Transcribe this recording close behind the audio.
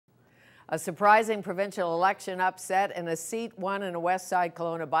A surprising provincial election upset and a seat won in a West Side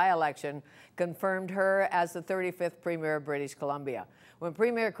Kelowna by-election confirmed her as the 35th Premier of British Columbia. When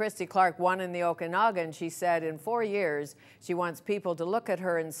Premier Christy Clark won in the Okanagan, she said in 4 years, she wants people to look at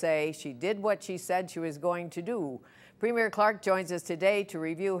her and say she did what she said she was going to do. Premier Clark joins us today to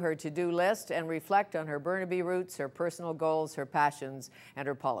review her to-do list and reflect on her Burnaby roots, her personal goals, her passions, and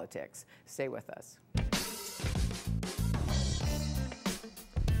her politics. Stay with us.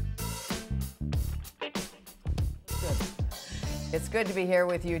 It's good to be here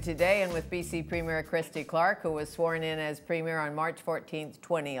with you today and with BC Premier Christy Clark, who was sworn in as Premier on March 14,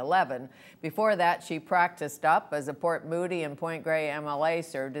 2011. Before that, she practiced up as a Port Moody and Point Grey MLA,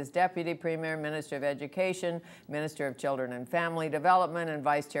 served as Deputy Premier, Minister of Education, Minister of Children and Family Development, and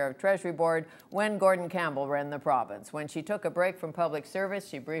Vice Chair of Treasury Board when Gordon Campbell ran the province. When she took a break from public service,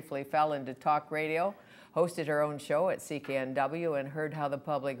 she briefly fell into talk radio, hosted her own show at CKNW, and heard how the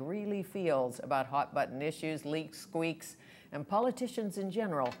public really feels about hot-button issues, leaks, squeaks, and politicians in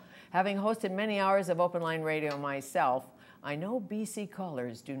general. Having hosted many hours of open line radio myself, I know BC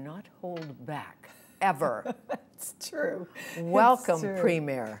callers do not hold back, ever. That's true. Welcome, it's true.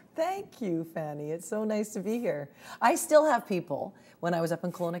 Premier. Thank you, Fanny. It's so nice to be here. I still have people, when I was up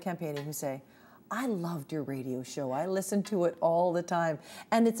in Kelowna campaigning, who say, I loved your radio show. I listened to it all the time.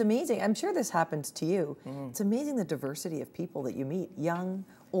 And it's amazing. I'm sure this happens to you. It's amazing the diversity of people that you meet. Young,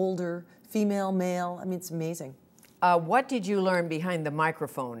 older, female, male. I mean, it's amazing. What did you learn behind the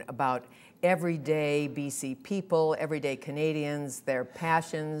microphone about everyday BC people, everyday Canadians, their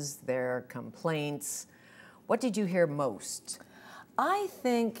passions, their complaints? What did you hear most? I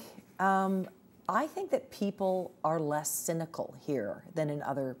think that people are less cynical here than in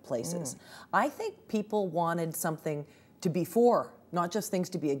other places. I think people wanted something to be for, not just things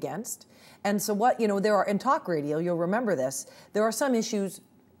to be against. And so there are, in talk radio, you'll remember this, there are some issues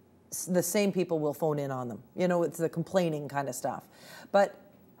the same people will phone in on them. It's the complaining kind of stuff. But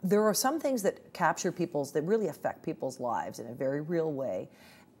there are some things that capture that really affect people's lives in a very real way.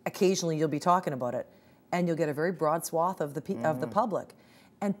 Occasionally you'll be talking about it and you'll get a very broad swath of the public.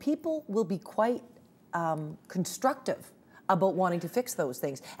 And people will be quite constructive about wanting to fix those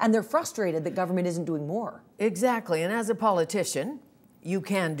things. And they're frustrated that government isn't doing more. Exactly. And as a politician, you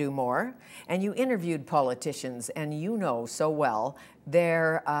can do more. And you interviewed politicians, and you know so well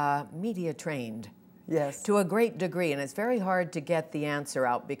they're media trained. Yes. To a great degree. And it's very hard to get the answer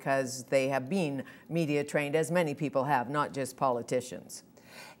out because they have been media trained, as many people have, not just politicians.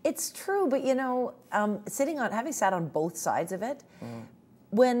 It's true, but having sat on both sides of it,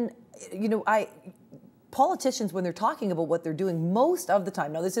 when, politicians, when they're talking about what they're doing most of the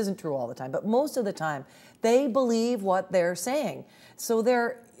time, now this isn't true all the time, but most of the time, they believe what they're saying. So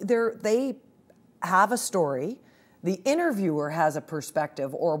they have a story, the interviewer has a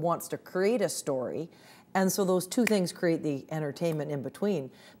perspective or wants to create a story, and so those two things create the entertainment in between.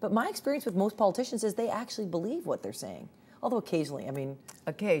 But my experience with most politicians is they actually believe what they're saying. Although occasionally,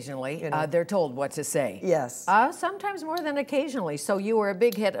 Occasionally, they're told what to say. Yes. Sometimes more than occasionally. So you were a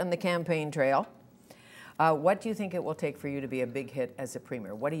big hit on the campaign trail. What do you think it will take for you to be a big hit as a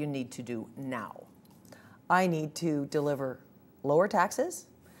Premier? What do you need to do now? I need to deliver lower taxes.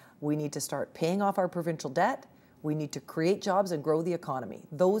 We need to start paying off our provincial debt. We need to create jobs and grow the economy.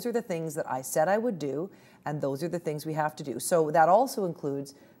 Those are the things that I said I would do, and those are the things we have to do. So that also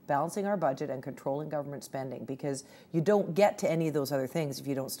includes balancing our budget and controlling government spending, because you don't get to any of those other things if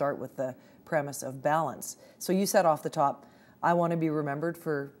you don't start with the premise of balance. So you said off the top, I want to be remembered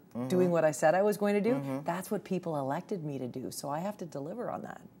for doing what I said I was going to do. That's what people elected me to do, so I have to deliver on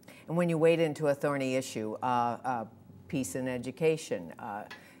that. And when you wade into a thorny issue, peace in education,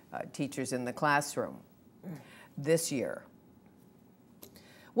 teachers in the classroom, this year?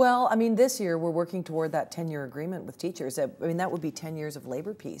 Well, this year we're working toward that 10-year agreement with teachers. That would be 10 years of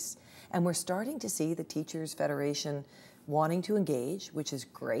labor peace. And we're starting to see the Teachers Federation wanting to engage, which is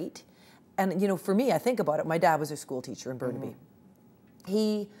great. And, for me, I think about it. My dad was a school teacher in Burnaby.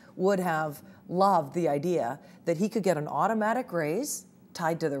 He would have loved the idea that he could get an automatic raise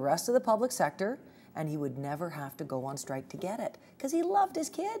tied to the rest of the public sector, and he would never have to go on strike to get it, because he loved his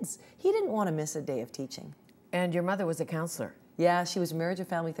kids. He didn't want to miss a day of teaching. And your mother was a counselor. Yeah, she was a marriage and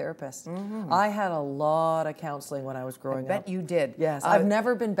family therapist. I had a lot of counseling when I was growing up. I bet you did. Yes, I've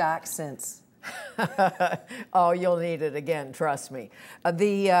never been back since. Oh, you'll need it again, trust me.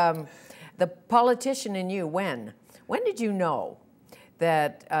 The politician in you, when did you know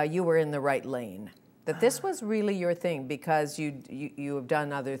that you were in the right lane? That this was really your thing, because you have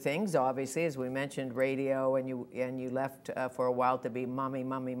done other things, obviously, as we mentioned, radio, and you left for a while to be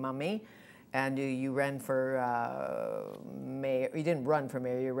mommy. And you ran for mayor. You didn't run for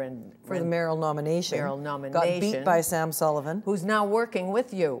mayor. You ran for the mayoral nomination. Got beat by Sam Sullivan, who's now working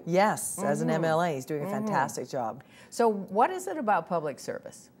with you. Yes, as an MLA. He's doing a fantastic job. So what is it about public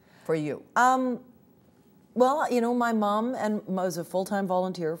service for you? Well, you know, my mom was a full-time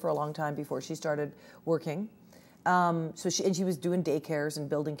volunteer for a long time before she started working. So she was doing daycares and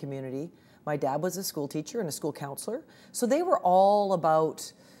building community. My dad was a school teacher and a school counselor. So they were all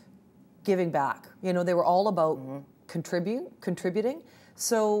about giving back. You know, they were all about contributing.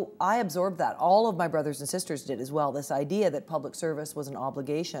 So I absorbed that. All of my brothers and sisters did as well, this idea that public service was an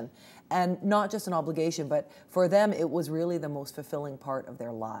obligation. And not just an obligation, but for them it was really the most fulfilling part of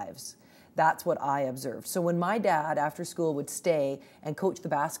their lives. That's what I observed. So when my dad, after school, would stay and coach the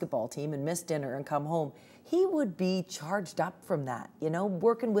basketball team and miss dinner and come home, he would be charged up from that, you know,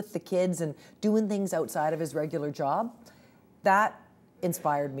 working with the kids and doing things outside of his regular job. That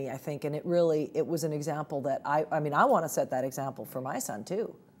inspired me, I think, and it was an example that I mean, I want to set that example for my son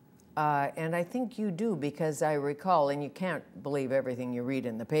too. And I think you do, because I recall, and you can't believe everything you read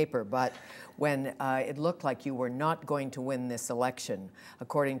in the paper, but when it looked like you were not going to win this election,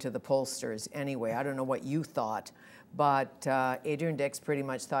 according to the pollsters anyway, I don't know what you thought, but Adrian Dix pretty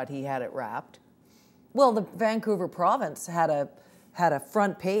much thought he had it wrapped. Well, the Vancouver province had a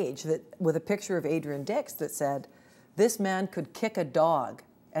front page with a picture of Adrian Dix that said, "This man could kick a dog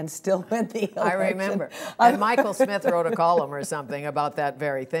and still win the election." I remember. And Michael Smith wrote a column or something about that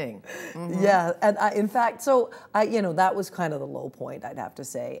very thing. Yeah, and in fact, so you know, that was kind of the low point, I'd have to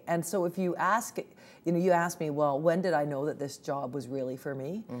say. And so if you ask, you know, you asked me, well, when did I know that this job was really for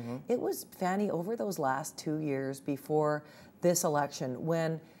me? It was, Fanny, over those last 2 years before this election,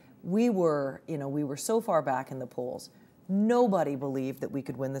 when we were so far back in the polls. Nobody believed that we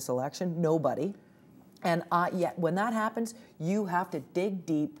could win this election. Nobody. And yet, when that happens, you have to dig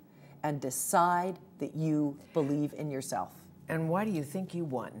deep and decide that you believe in yourself. And why do you think you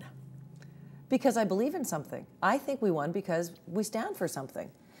won? Because I believe in something. I think we won because we stand for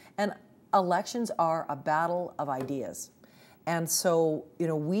something. And elections are a battle of ideas. And so, you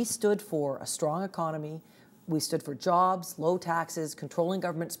know, we stood for a strong economy. We stood for jobs, low taxes, controlling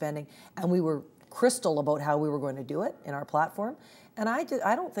government spending, and we were crystal about how we were going to do it in our platform. And I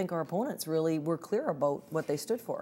don't think our opponents really were clear about what they stood for.